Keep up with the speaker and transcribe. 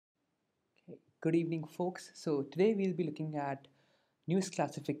Good evening, folks. So today we'll be looking at news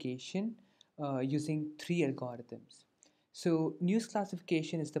classification using three algorithms. So news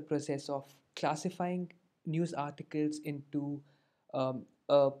classification is the process of classifying news articles into a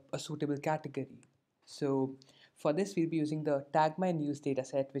suitable category. So for this, we'll be using the Tag My News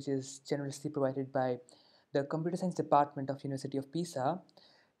dataset, which is generously provided by the Computer Science Department of University of Pisa.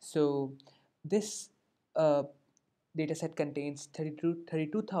 So this uh, dataset contains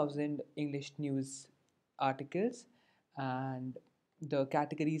 32,000 English news articles, and the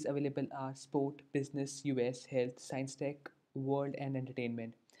categories available are sport, business, US, health, science tech, world, and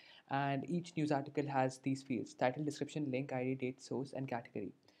entertainment. And each news article has these fields: title, description, link, ID, date, source, and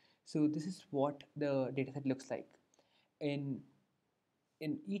category. So this is what the dataset looks like. In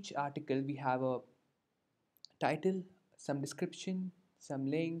in each article, we have a title, some description, some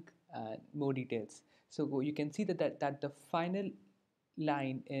link, and more details. So you can see that the final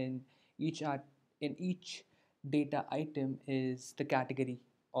line in each art in each data item is the category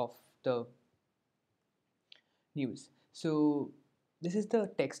of the news. So this is the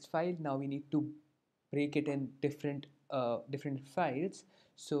text file. Now we need to break it in different files.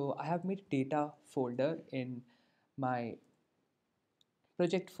 So I have made data folder in my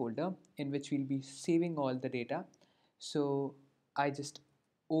project folder in which we'll be saving all the data. So I just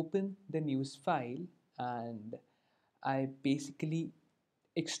open the news file and I basically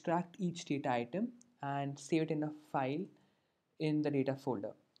extract each data item and save it in a file in the data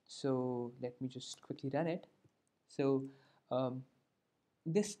folder. So let me just quickly run it. So um,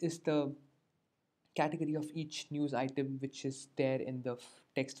 this is the category of each news item which is there in the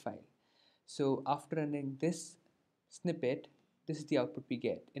text file. So after running this snippet, this is the output we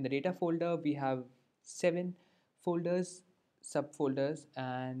get. In the data folder, we have 7 folders, subfolders,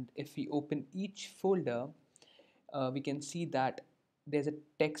 and if we open each folder, we can see that there's a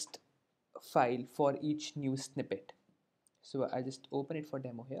text file for each news snippet. So I just open it for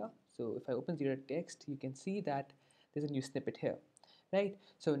demo here. So if I open zero text, you can see that there's a new snippet here, right?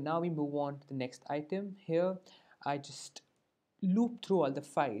 So now we move on to the next item. Here I just loop through all the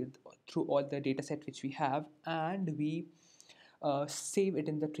files, through all the data set which we have, and we save it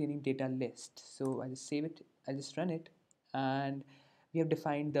in the training data list. So I just save it, I just run it, and we have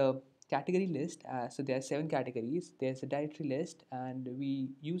defined the category list. So there are 7 categories. There's a directory list, and we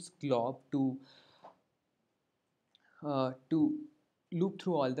use glob to loop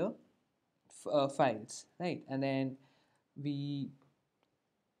through all the files, right? And then we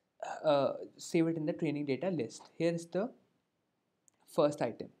save it in the training data list. Here is the first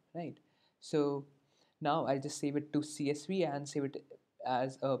item, right? So now I'll just save it to CSV and save it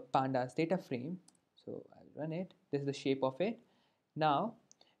as a pandas data frame. So I'll run it. This is the shape of it. Now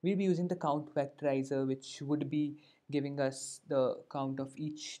we'll be using the count vectorizer, which would be giving us the count of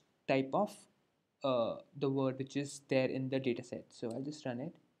each type of the word which is there in the dataset. So I'll just run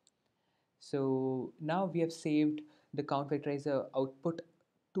it. So now we have saved the count vectorizer output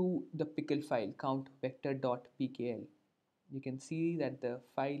to the pickle file count vector.pkl. You can see that the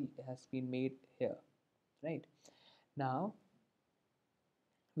file has been made here, right? Now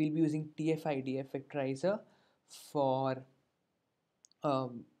we'll be using TFIDF vectorizer for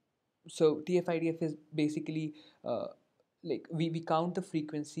so TFIDF is basically like we count the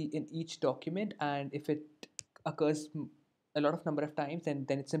frequency in each document, and if it occurs a lot of number of times, then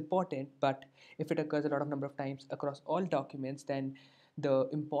it's important. But if it occurs a lot of number of times across all documents, then the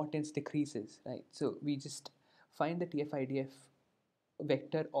importance decreases, right? So we just find the TFIDF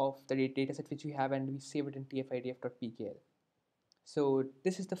vector of the dataset which we have, and we save it in tfidf.pkl. So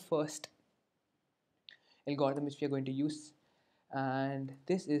this is the first algorithm which we are going to use, and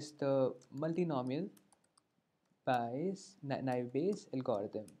this is the multinomial naive Bayes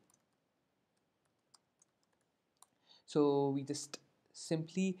algorithm. So we just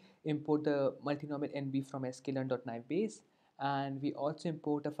simply import the multinomial NB from sklearn.naivebayes, and we also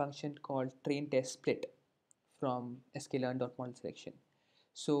import a function called train test split from sklearn.model-selection.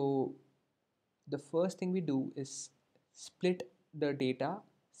 So the first thing we do is split the data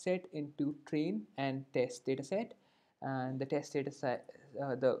set into train and test data set, and the test data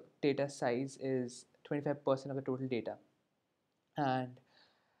the data size is 25% of the total data. And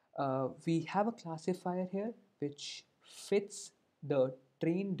we have a classifier here which fits the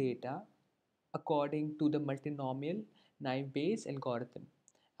train data according to the multinomial naive Bayes algorithm,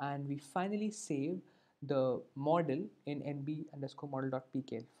 and we finally save the model in nb underscore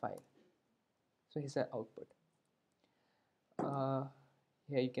model.pkl file. So here's the output.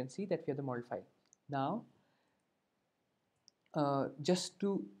 Here you can see that we have the model file. Now just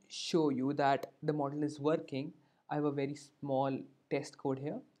to show you that the model is working, I have a very small test code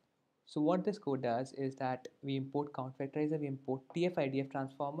here So what this code does is that we import count vectorizer, we import TFIDF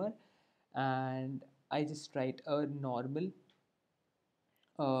transformer, and I just write a normal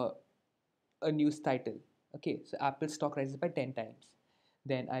uh, a news title. Okay, so Apple stock rises by 10 times.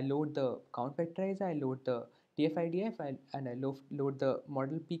 Then I load the count vectorizer, I load the TFIDF, and I load the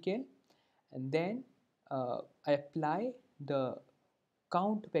model PK, and then I apply the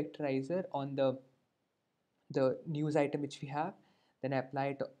count vectorizer on the news item which we have. Then I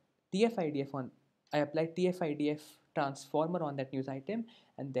apply TFIDF on I apply TFIDF transformer on that news item,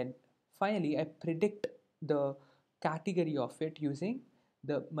 and then finally I predict the category of it using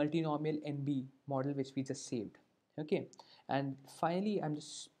the multinomial NB model which we just saved. Okay, and finally I'm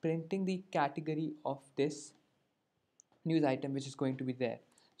just printing the category of this news item which is going to be there.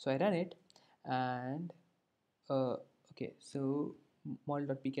 So I run it, and uh, okay, so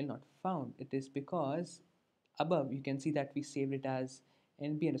model.pkl not found. It is because above you can see that we saved it as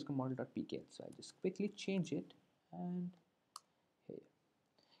nb underscore model.pkl. So I'll just quickly change it, and here,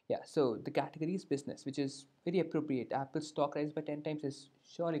 yeah, so the category is business, which is very appropriate. Apple stock rise by 10 times is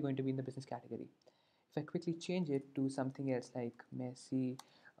surely going to be in the business category. If I quickly change it to something else like Messi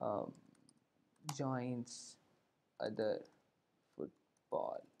um, joins other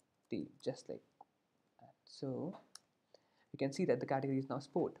football team, just like that. So you can see that the category is now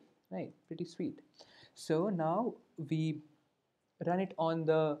sport, right? Pretty sweet. So now we run it on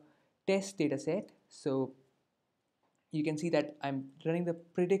the test data set. So you can see that I'm running the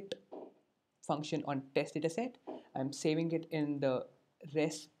predict function on test data set. I'm saving it in the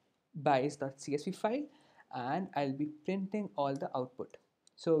res.bias.csv file, and I'll be printing all the output.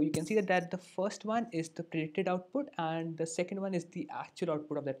 So you can see that the first one is the predicted output, and the second one is the actual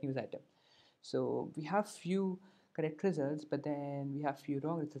output of that news item. So we have few correct results, but then we have few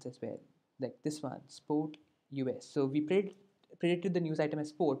wrong results as well. Like this one, sport US. So we predicted the news item as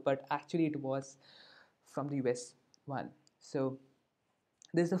sport, but actually it was from the US one. So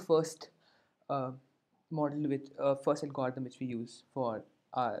this is the first uh, model with first algorithm which we use for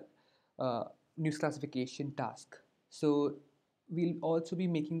our uh, news classification task. So we'll also be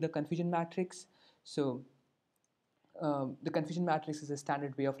making the confusion matrix. So the confusion matrix is a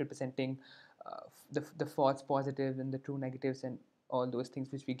standard way of representing the false positives and the true negatives and all those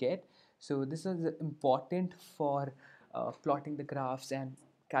things which we get. So this is important for plotting the graphs and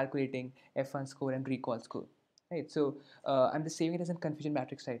calculating F1 score and recall score. Right. So I'm just saving it as a confusion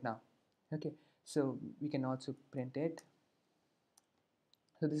matrix right now. Okay. So we can also print it.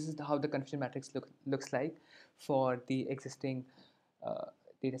 So this is how the confusion matrix looks like for the existing uh,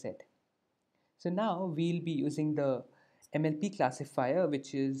 data set. So now we'll be using the MLP classifier,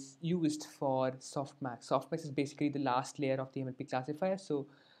 which is used for Softmax. Softmax is basically the last layer of the MLP classifier. So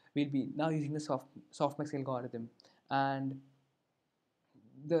we'll be now using the Softmax algorithm, and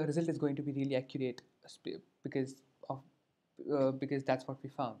the result is going to be really accurate because of because that's what we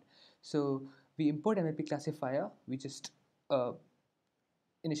found. So we import MLP classifier. We just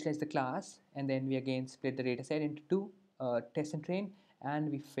initialize the class, and then we again split the data set into two, test and train, and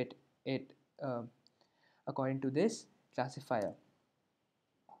we fit it according to this classifier.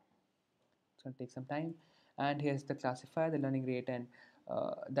 It's going to take some time, and here's the classifier, the learning rate, and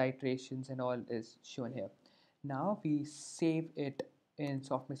the iterations and all is shown here. Now we save it in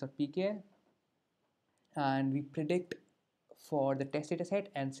softmax.pkl, and we predict for the test data set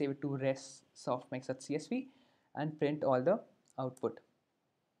and save it to res softmax.csv and print all the output.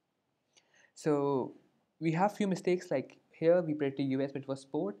 So we have few mistakes, like here we predicted US but it was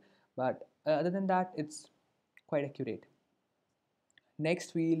sport, but other than that it's quite accurate.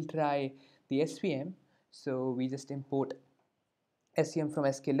 Next we'll try the SVM. So we just import SVM from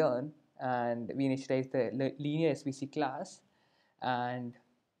sklearn, and we initialize the linear SVC class and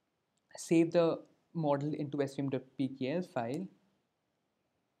save the model into svm.pkl file,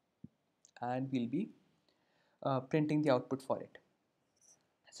 and we'll be printing the output for it.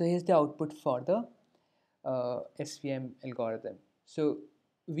 So here's the output for the SVM algorithm. So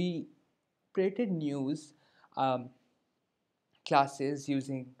we predicted news classes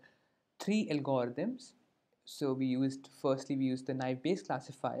using three algorithms. So firstly we used the knife based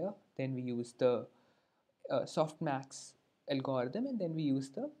classifier, then we used the softmax algorithm, and then we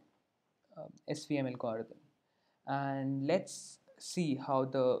used the SVM algorithm. And let's see how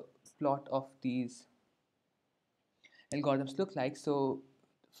the plot of these algorithms look like. So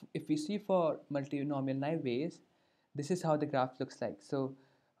if we see for multinomial knife base, this is how the graph looks like. So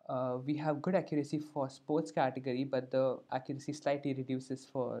we have good accuracy for sports category, but the accuracy slightly reduces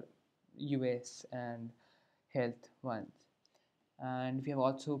for US and health ones. And we have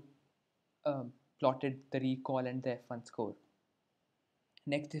also plotted the recall and the F1 score.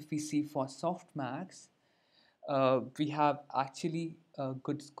 Next, if we see for Softmax, we have actually a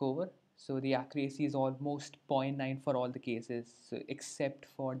good score. So the accuracy is almost zero point 0.9 for all the cases, so except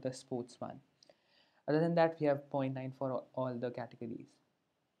for the sports one. Other than that, we have zero point 0.9 for all the categories.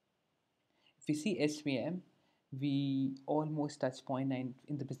 If we see SVM, we almost touch zero point 0.9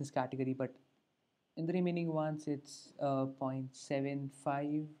 in the business category, but in the remaining ones, it's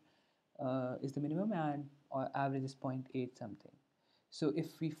 0.75 is the minimum, and average is zero point 0.8 something. So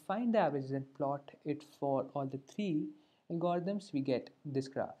if we find the averages and plot it for all the three algorithms, we get this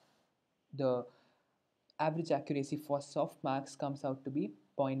graph. The average accuracy for Softmax comes out to be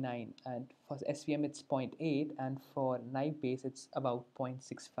 0 0.9, and for SVM it's 0 0.8, and for knife base it's about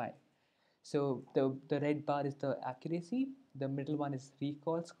 0.65. So the red bar is the accuracy, the middle one is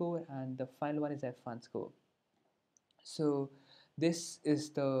recall score, and the final one is F1 score. So this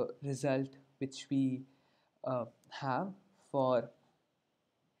is the result which we have for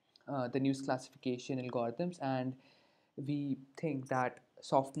the news classification algorithms, and we think that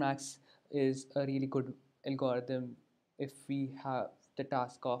Softmax is a really good algorithm if we have the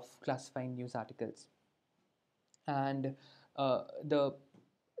task of classifying news articles. And uh, the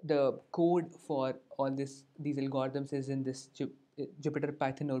the code for all these algorithms is in this Jupyter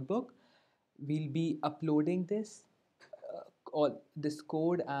Python notebook. We'll be uploading all this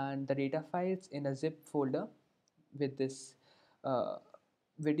code and the data files in a zip folder with this uh,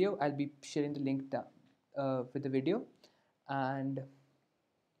 video. I'll be sharing the link down with the video, and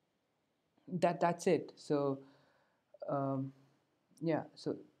that's it. So um, yeah,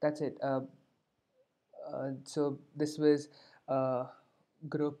 so that's it. So this was a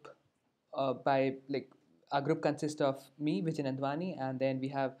group by like our group consists of me, Vijay Nandwani, and then we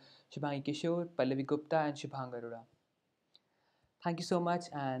have Shubhangi Kishore, Pallavi Gupta, and Shubhang Arora. Thank you so much,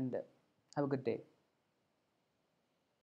 and have a good day.